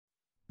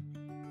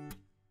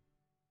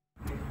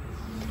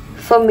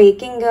For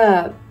making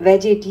a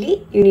veg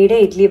idli, you need a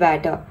idli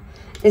batter.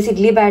 This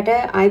idli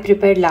batter I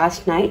prepared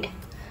last night,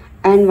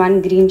 and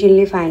 1 green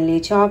chilli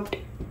finely chopped,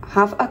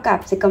 half a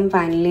capsicum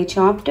finely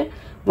chopped,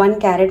 1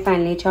 carrot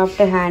finely chopped,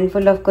 a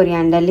handful of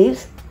coriander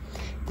leaves.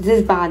 This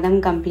is badam,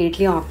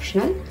 completely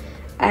optional,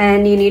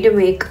 and you need to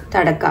make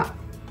tadaka.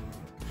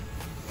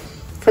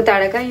 For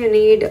tadaka, you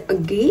need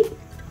ghee,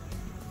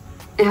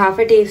 half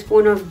a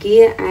teaspoon of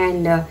ghee,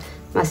 and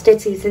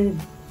mustard seeds and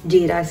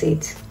jeera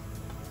seeds,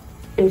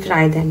 and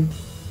fry them.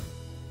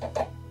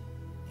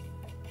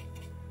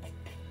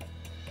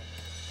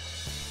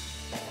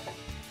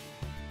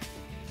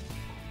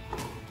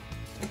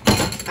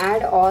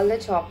 Add all the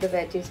chopped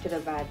veggies to the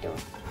batter.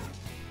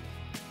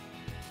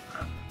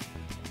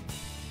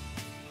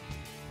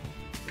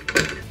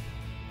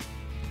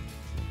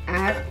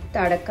 Add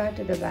tadaka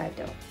to the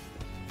batter.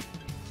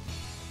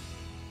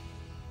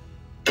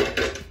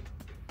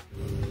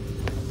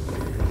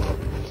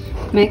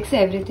 Mix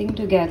everything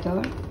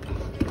together.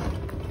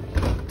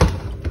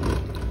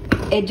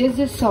 Adjust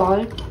the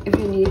salt if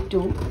you need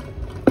to.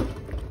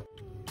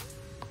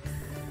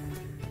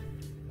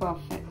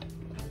 Perfect.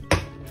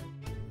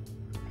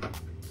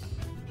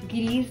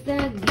 Grease the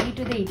ghee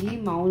to the idli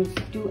mounds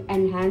to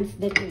enhance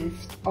the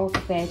taste of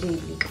veg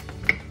idli.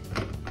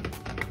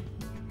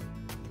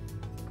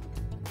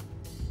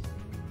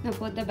 Now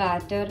put the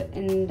batter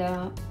in the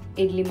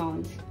idli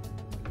mounds.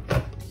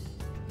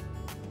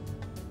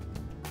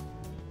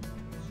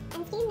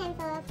 And steam them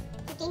for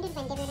 15 to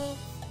 20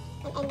 minutes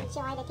and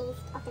enjoy the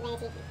taste of the veg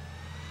idli.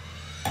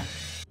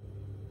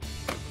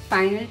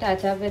 Final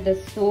touch up with the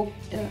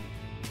soaked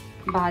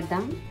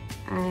badam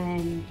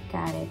and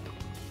carrot.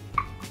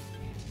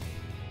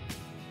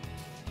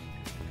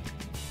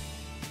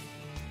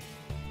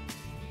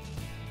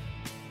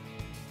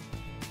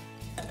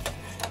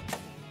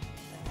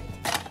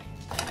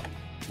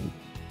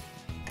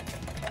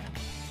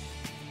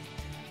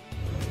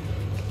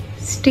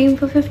 Steam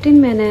for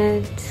 15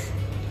 minutes.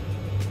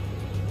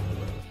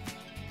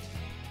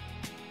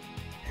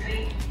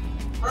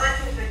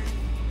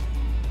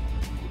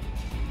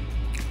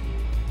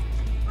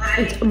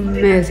 It's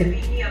amazing.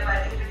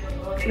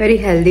 Very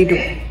healthy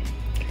too.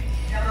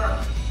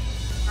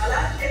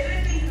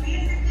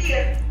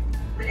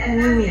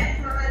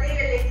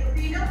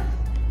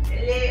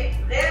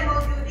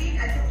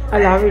 I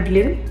love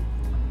idli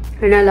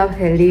and I love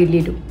healthy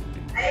idli too.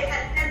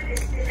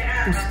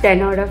 It's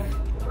 10 out of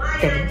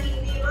 10.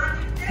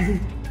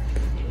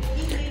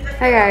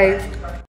 Hi guys.